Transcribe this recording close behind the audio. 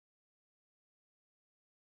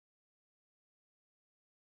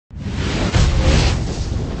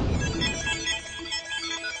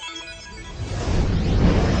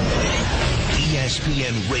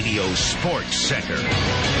ESPN Radio Sports Center.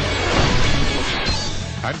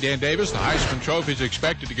 I'm Dan Davis. The Heisman Trophy is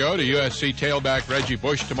expected to go to USC tailback Reggie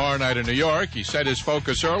Bush tomorrow night in New York. He set his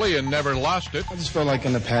focus early and never lost it. I just felt like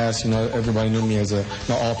in the past, everybody knew me as a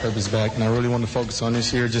all-purpose back, and I really wanted to focus on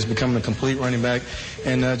this year, just becoming a complete running back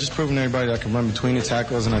and just proving to everybody that I can run between the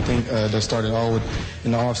tackles. And I think that started all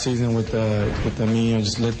in the off-season with me,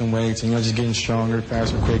 just lifting weights and just getting stronger,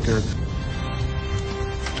 faster, quicker.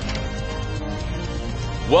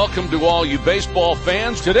 Welcome to all you baseball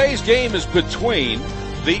fans. Today's game is between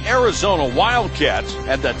the Arizona Wildcats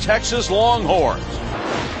and the Texas Longhorns.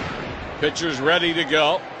 Pitcher's ready to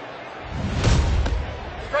go.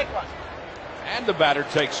 Strike one. And the batter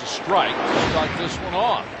takes a strike to start this one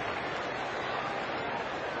off.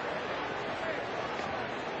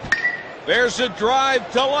 There's a drive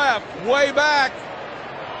to left, way back.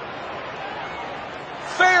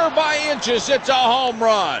 Fair by inches, it's a home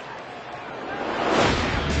run.